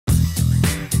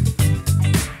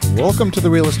Welcome to the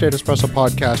Real Estate Espresso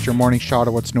Podcast, your morning shot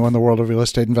of what's new in the world of real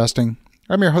estate investing.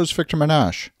 I'm your host, Victor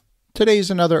Menashe. Today's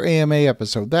another AMA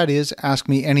episode, that is, Ask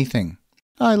Me Anything.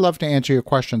 I love to answer your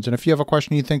questions, and if you have a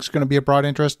question you think is going to be of broad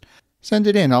interest, send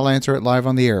it in. I'll answer it live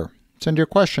on the air. Send your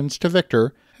questions to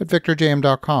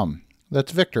victor@victorjm.com.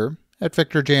 That's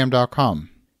victor@victorjm.com.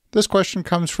 This question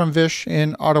comes from Vish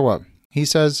in Ottawa. He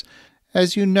says,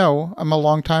 as you know, I'm a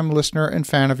longtime listener and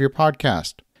fan of your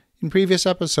podcast. In previous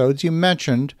episodes, you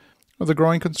mentioned the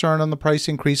growing concern on the price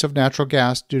increase of natural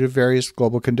gas due to various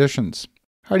global conditions.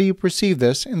 How do you perceive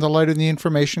this in the light of the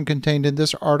information contained in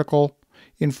this article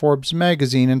in Forbes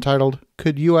Magazine entitled,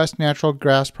 Could U.S. natural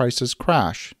gas prices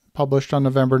crash, published on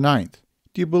November 9th?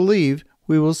 Do you believe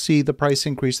we will see the price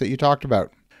increase that you talked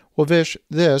about? Well, Vish,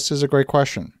 this is a great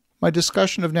question. My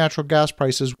discussion of natural gas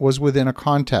prices was within a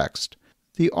context.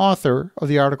 The author of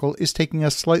the article is taking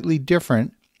a slightly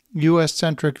different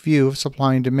U.S.-centric view of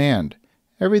supply and demand.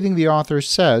 Everything the author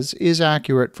says is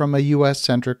accurate from a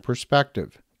U.S.-centric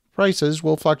perspective. Prices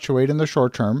will fluctuate in the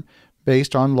short term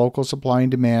based on local supply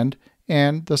and demand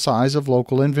and the size of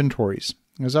local inventories.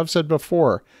 As I've said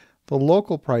before, the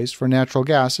local price for natural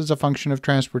gas is a function of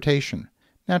transportation.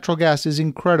 Natural gas is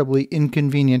incredibly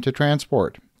inconvenient to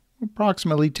transport.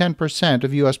 Approximately 10%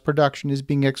 of U.S. production is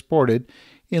being exported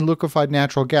in liquefied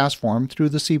natural gas form through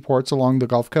the seaports along the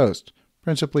Gulf Coast,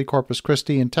 principally Corpus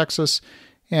Cristy in Texas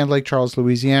and Lake Charles,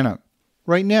 Louisiana.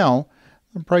 Right now,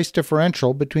 the price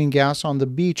differential between gas on the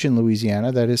beach in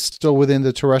Louisiana, that is still within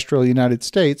the terrestrial United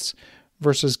States,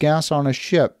 versus gas on a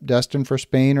ship destined for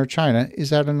Spain or China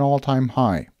is at an all-time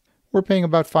high. We're paying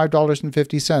about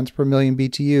 $5.50 per million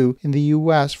BTU in the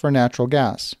U.S. for natural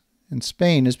gas, and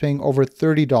Spain is paying over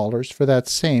 $30 for that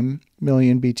same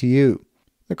million BTU.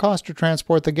 The cost to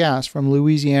transport the gas from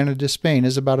Louisiana to Spain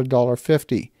is about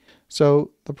 $1.50.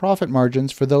 So the profit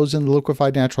margins for those in the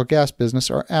liquefied natural gas business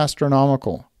are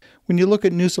astronomical. When you look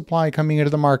at new supply coming into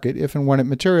the market, if and when it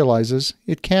materializes,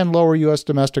 it can lower U.S.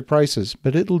 domestic prices,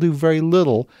 but it'll do very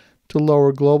little to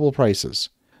lower global prices.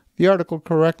 The article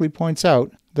correctly points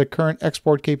out that current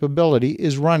export capability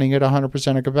is running at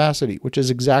 100% of capacity, which is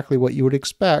exactly what you would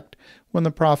expect when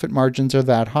the profit margins are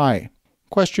that high.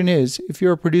 Question is, if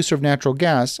you're a producer of natural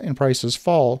gas and prices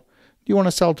fall, do you want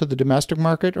to sell to the domestic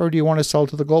market or do you want to sell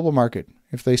to the global market?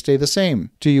 If they stay the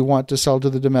same, do you want to sell to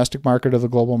the domestic market or the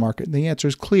global market? And the answer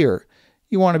is clear.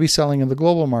 You want to be selling in the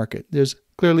global market. There's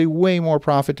clearly way more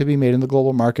profit to be made in the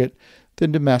global market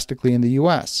than domestically in the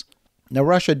U.S. Now,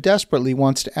 Russia desperately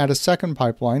wants to add a second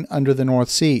pipeline under the North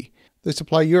Sea. They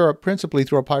supply Europe principally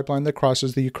through a pipeline that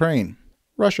crosses the Ukraine.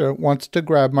 Russia wants to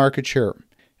grab market share,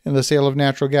 and the sale of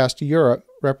natural gas to Europe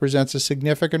represents a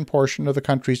significant portion of the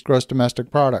country's gross domestic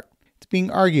product. It's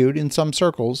being argued in some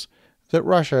circles that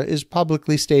Russia is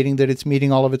publicly stating that it's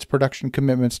meeting all of its production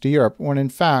commitments to Europe, when in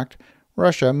fact,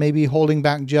 Russia may be holding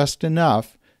back just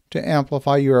enough to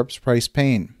amplify Europe's price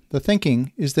pain. The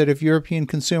thinking is that if European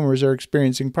consumers are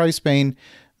experiencing price pain,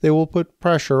 they will put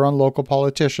pressure on local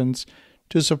politicians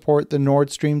to support the Nord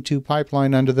Stream 2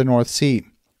 pipeline under the North Sea.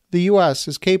 The U.S.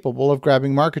 is capable of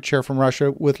grabbing market share from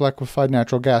Russia with liquefied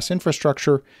natural gas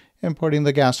infrastructure and putting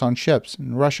the gas on ships,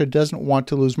 and Russia doesn't want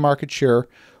to lose market share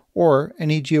or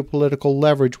any geopolitical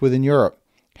leverage within Europe,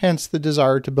 hence the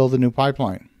desire to build a new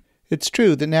pipeline. It's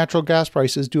true that natural gas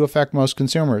prices do affect most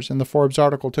consumers, and the Forbes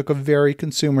article took a very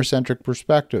consumer-centric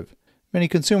perspective. Many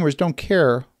consumers don't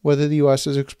care whether the U.S.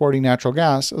 is exporting natural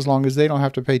gas as long as they don't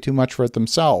have to pay too much for it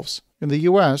themselves. In the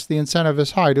U.S., the incentive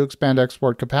is high to expand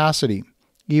export capacity.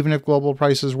 Even if global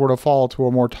prices were to fall to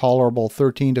a more tolerable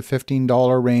 $13 to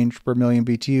 $15 range per million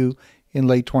BTU in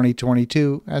late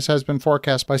 2022, as has been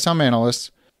forecast by some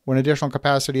analysts, when additional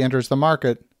capacity enters the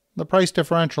market, the price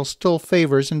differential still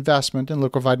favors investment in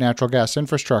liquefied natural gas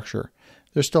infrastructure.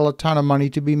 There's still a ton of money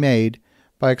to be made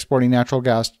by exporting natural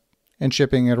gas and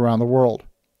shipping it around the world.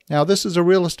 Now, this is a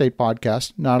real estate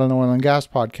podcast, not an oil and gas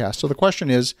podcast. So the question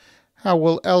is, how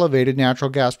will elevated natural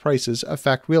gas prices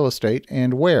affect real estate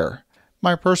and where?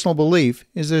 My personal belief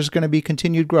is there's going to be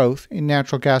continued growth in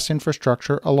natural gas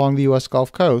infrastructure along the U.S.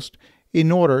 Gulf Coast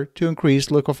in order to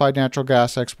increase liquefied natural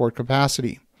gas export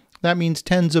capacity. That means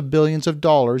tens of billions of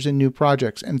dollars in new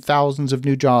projects and thousands of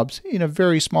new jobs in a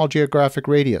very small geographic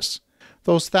radius.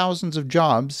 Those thousands of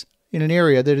jobs in an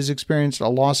area that has experienced a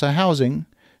loss of housing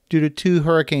due to 2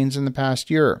 hurricanes in the past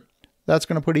year. That's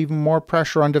going to put even more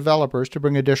pressure on developers to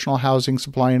bring additional housing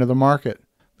supply into the market.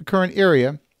 The current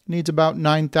area needs about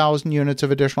 9,000 units of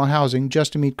additional housing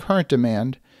just to meet current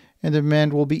demand, and the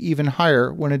demand will be even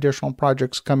higher when additional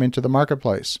projects come into the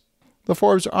marketplace. The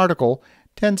Forbes article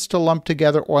tends to lump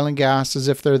together oil and gas as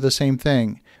if they're the same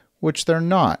thing, which they're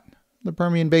not. The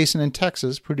Permian Basin in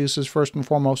Texas produces first and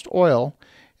foremost oil,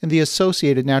 and the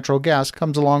associated natural gas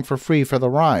comes along for free for the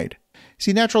ride.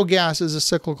 See, natural gas is a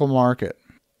cyclical market,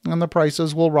 and the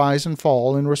prices will rise and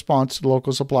fall in response to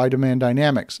local supply-demand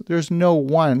dynamics. There's no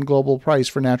one global price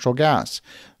for natural gas.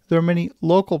 There are many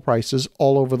local prices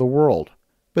all over the world.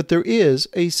 But there is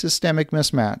a systemic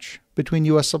mismatch between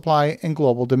U.S. supply and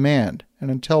global demand,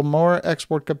 and until more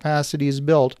export capacity is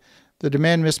built, the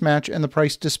demand mismatch and the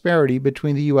price disparity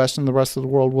between the U.S. and the rest of the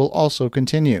world will also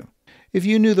continue. If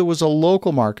you knew there was a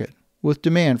local market with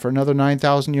demand for another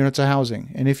 9,000 units of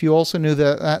housing, and if you also knew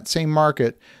that that same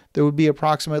market there would be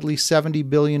approximately $70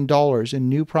 billion in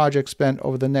new projects spent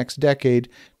over the next decade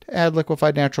to add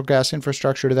liquefied natural gas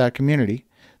infrastructure to that community,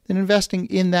 then investing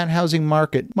in that housing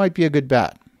market might be a good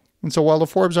bet. And so while the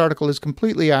Forbes article is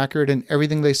completely accurate in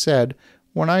everything they said,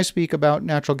 when I speak about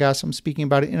natural gas, I'm speaking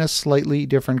about it in a slightly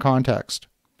different context.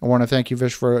 I want to thank you,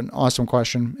 Vish, for an awesome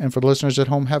question. And for the listeners at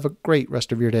home, have a great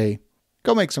rest of your day.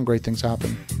 Go make some great things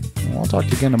happen. I'll talk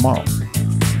to you again tomorrow.